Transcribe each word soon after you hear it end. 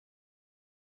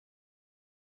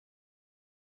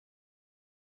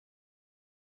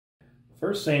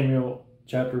1 Samuel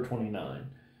chapter 29.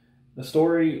 The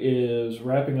story is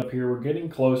wrapping up here. We're getting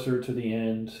closer to the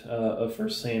end of 1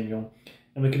 Samuel,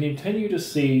 and we can continue to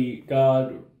see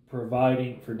God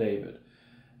providing for David.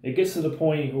 It gets to the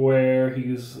point where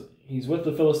he's with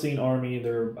the Philistine army.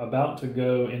 They're about to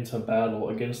go into battle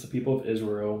against the people of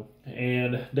Israel,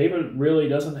 and David really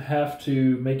doesn't have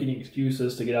to make any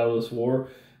excuses to get out of this war.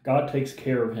 God takes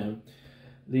care of him.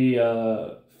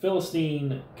 The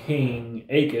Philistine king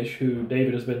Achish, who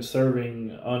David has been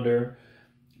serving under,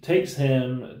 takes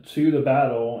him to the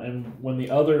battle, and when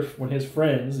his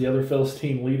friends, the other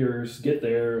Philistine leaders, get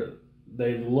there,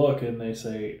 they look and they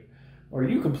say, "Are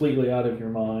you completely out of your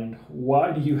mind?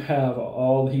 Why do you have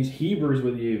all these Hebrews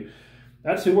with you?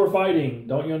 That's who we're fighting.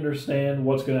 Don't you understand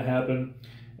what's going to happen?"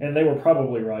 And they were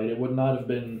probably right. It would not have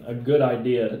been a good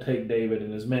idea to take David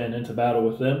and his men into battle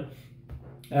with them.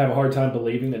 I have a hard time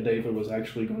believing that David was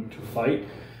actually going to fight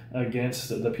against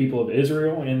the people of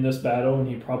Israel in this battle, and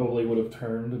he probably would have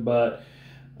turned. But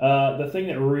the thing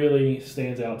that really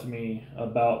stands out to me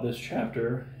about this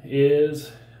chapter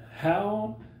is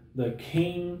how the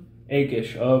king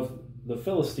Achish of the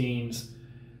Philistines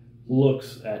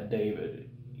looks at David.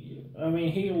 I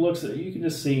mean, he looks at, you can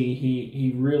just see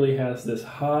he really has this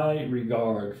high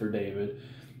regard for David,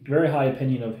 very high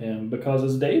opinion of him, because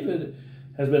as David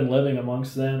has been living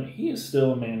amongst them, he is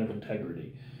still a man of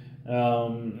integrity.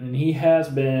 And he has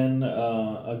been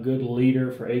a good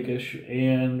leader for Achish.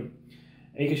 And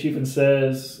Achish even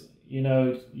says,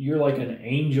 "You're like an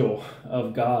angel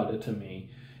of God to me,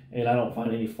 and I don't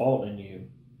find any fault in you."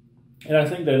 And I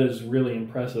think that is really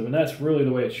impressive. And that's really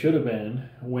the way it should have been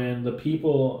when the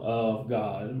people of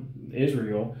God,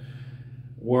 Israel,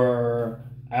 were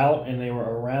out and they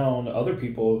were around other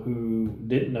people who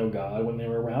didn't know God. When they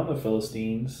were around the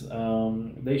Philistines,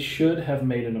 they should have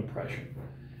made an impression.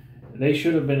 They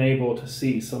should have been able to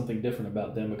see something different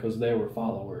about them because they were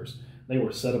followers. They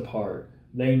were set apart.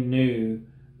 They knew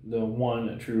the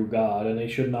one true God, and they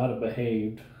should not have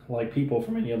behaved like people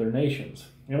from any other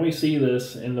nations. And we see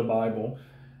this in the Bible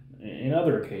in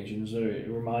other occasions. It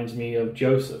reminds me of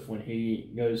Joseph when he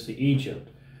goes to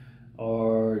Egypt,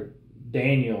 or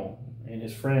Daniel and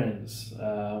his friends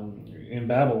in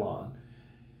Babylon.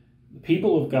 The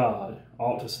people of God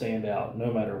ought to stand out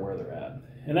no matter where they're at.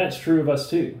 And that's true of us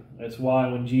too. That's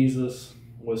why when Jesus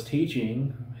was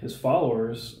teaching his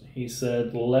followers, he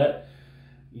said, "Let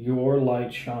your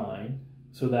light shine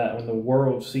so that when the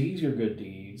world sees your good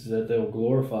deeds, that they'll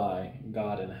glorify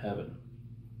God in heaven."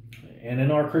 And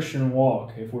in our Christian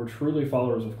walk, if we're truly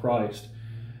followers of Christ,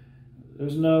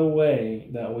 there's no way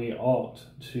that we ought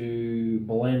to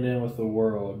blend in with the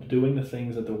world, doing the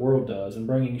things that the world does and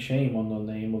bringing shame on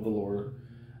the name of the Lord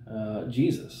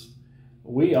Jesus.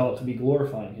 We ought to be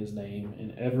glorifying his name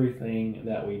in everything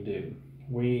that we do.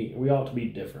 We ought to be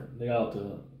different. We ought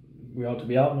to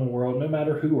be out in the world no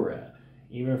matter who we're at,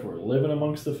 even if we're living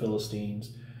amongst the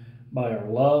Philistines, by our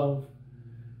love,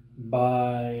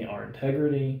 by our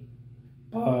integrity,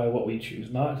 by what we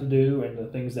choose not to do and the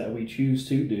things that we choose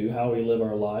to do, how we live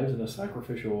our lives in a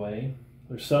sacrificial way.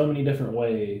 There's so many different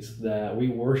ways that we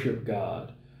worship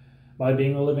God by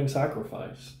being a living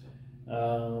sacrifice,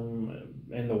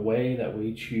 and the way that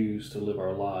we choose to live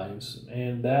our lives.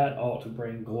 And that ought to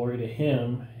bring glory to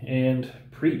him and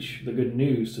preach the good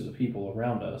news to the people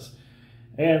around us.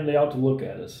 And they ought to look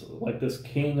at us like this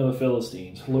king of the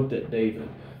Philistines looked at David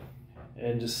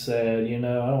and just said,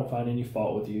 "I don't find any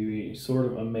fault with you." He's sort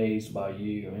of amazed by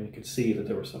you, and you could see that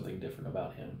there was something different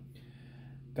about him.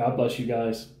 God bless you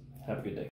guys. Have a good day.